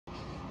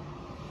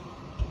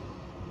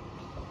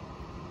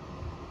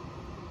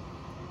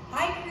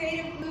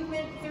Creative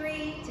Movement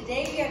 3.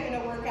 Today we are going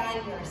to work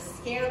on your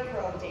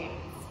Scarecrow dance.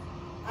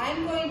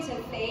 I'm going to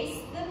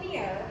face the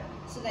mirror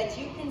so that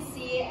you can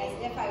see as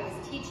if I was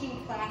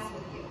teaching class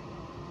with you.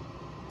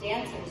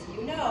 Dancers,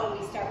 you know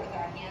we start with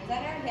our hands on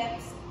our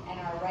hips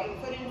and our right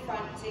foot in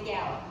front to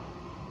gallop.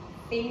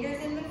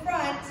 Fingers in the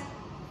front,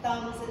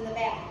 thumbs in the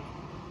back.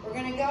 We're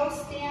going to go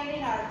stand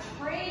in our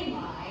train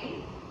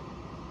line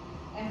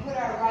and put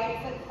our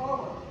right foot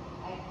forward.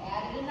 I've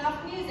added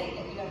enough music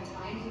that you have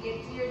time to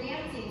get to your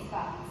dancing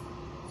spots.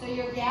 So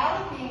you're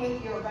galloping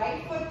with your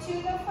right foot to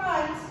the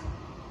front.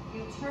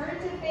 You turn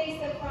to face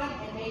the front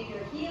and make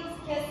your heels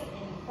kiss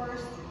in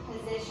first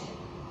position.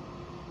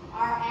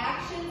 Our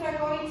actions are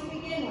going to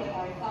begin with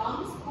our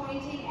thumbs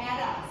pointing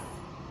at us,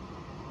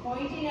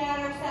 pointing at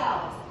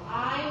ourselves.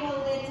 I'm a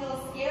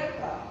little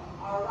scarecrow.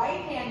 Our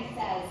right hand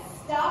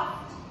says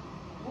stuffed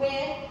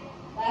with,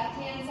 left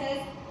hand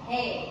says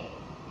hey.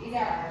 These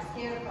are our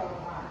scarecrow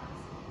arms.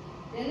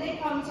 Then they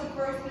come to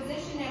first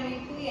position and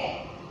we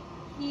plie.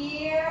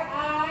 Here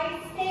I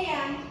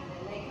stand.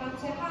 Then they come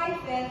to high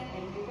fifth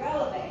and we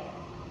releve.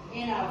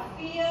 In a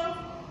field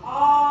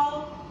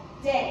all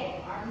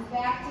day. Arms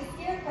back to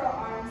scarecrow,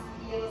 arms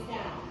heels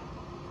down.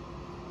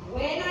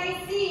 When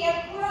I see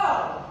a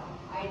crow,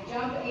 I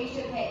jump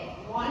échappé.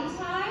 One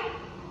time,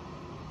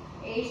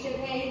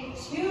 échappé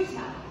 2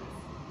 times.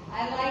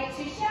 I like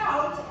to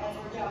shout as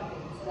we're jumping.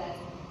 So that's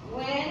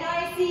when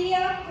I see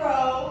a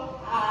crow,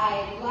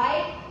 I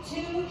like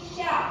to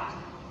shout.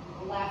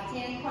 Left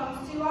hand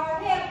comes to our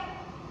hip.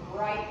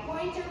 Right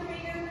pointer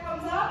finger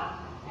comes up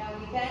and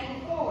we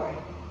bend forward.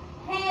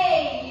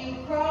 Hey,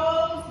 you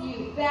crows,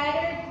 you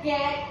better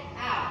get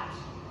out.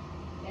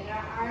 Then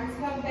our arms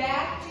come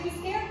back to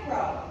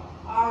scarecrow.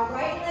 Our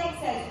right leg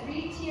says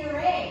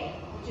retire,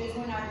 which is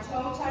when our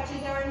toe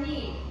touches our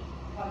knee.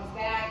 Comes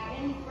back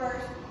in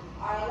first.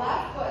 Our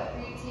left foot,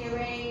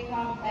 retire,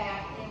 come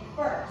back in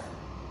first.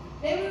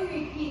 Then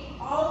we repeat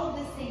all of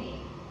the singing.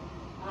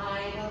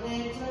 I'm a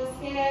little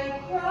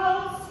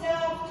scarecrow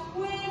stuffed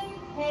with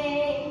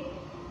hay.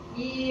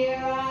 Here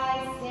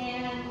I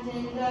stand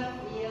in the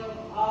field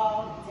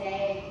all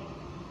day.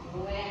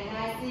 When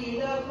I see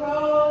the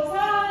crows,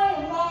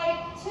 I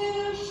like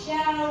to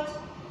shout.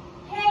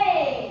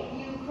 Hey,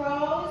 you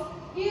crows,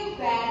 you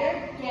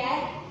better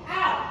get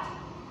out.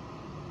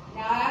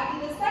 Now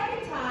after the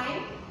second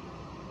time,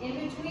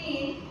 in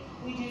between,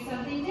 we do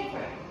something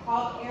different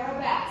called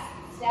arabesque.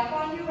 Step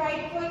on your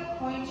right foot,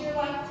 point your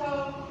left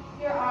toe,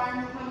 your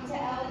arms come to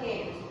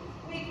alligators.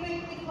 We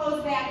quickly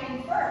close back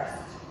in first.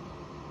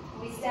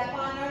 We step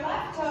on our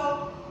left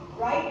toe,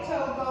 right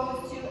toe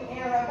goes to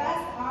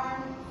arabesque,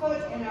 arm,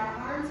 foot, and our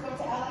arms go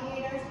to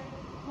alligators,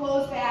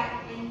 close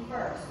back in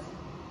first.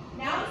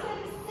 Now instead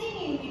of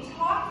singing, we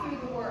talk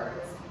through the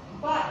words,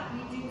 but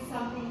we do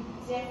something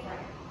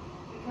different.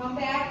 We come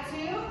back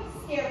to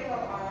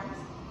scarecrow arms,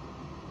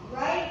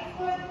 right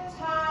foot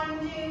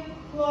tendu,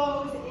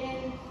 close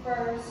in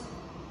first.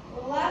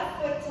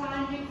 Left foot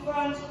tendu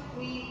front,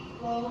 we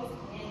close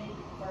in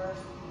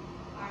first.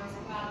 Arms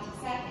come out to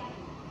second.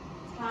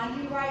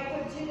 Tendu right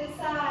foot to the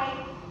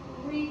side,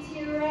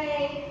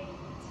 retire.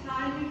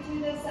 Tendu to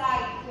the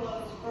side,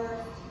 close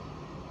first.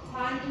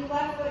 Tendu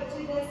left foot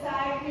to the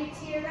side,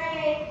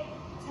 retire.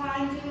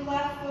 Tendu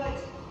left foot,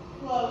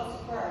 close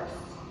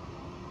first.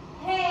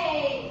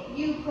 Hey,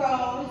 you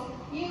crows,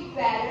 you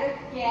better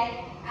get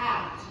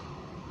out.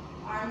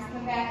 Arms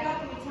come back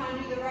up and we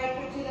tendu the right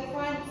foot to the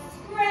front,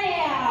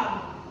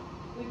 scram!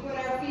 We put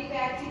our feet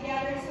back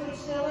together,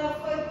 switch to the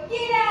left foot,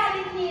 get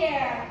out of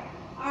here!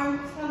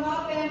 Arms come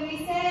up and we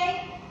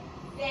say,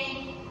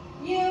 thank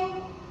you.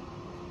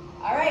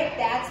 All right,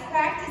 that's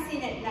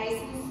practicing it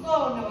nice and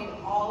slow, knowing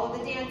all of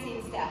the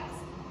dancing steps.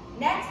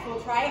 Next,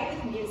 we'll try it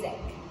with music.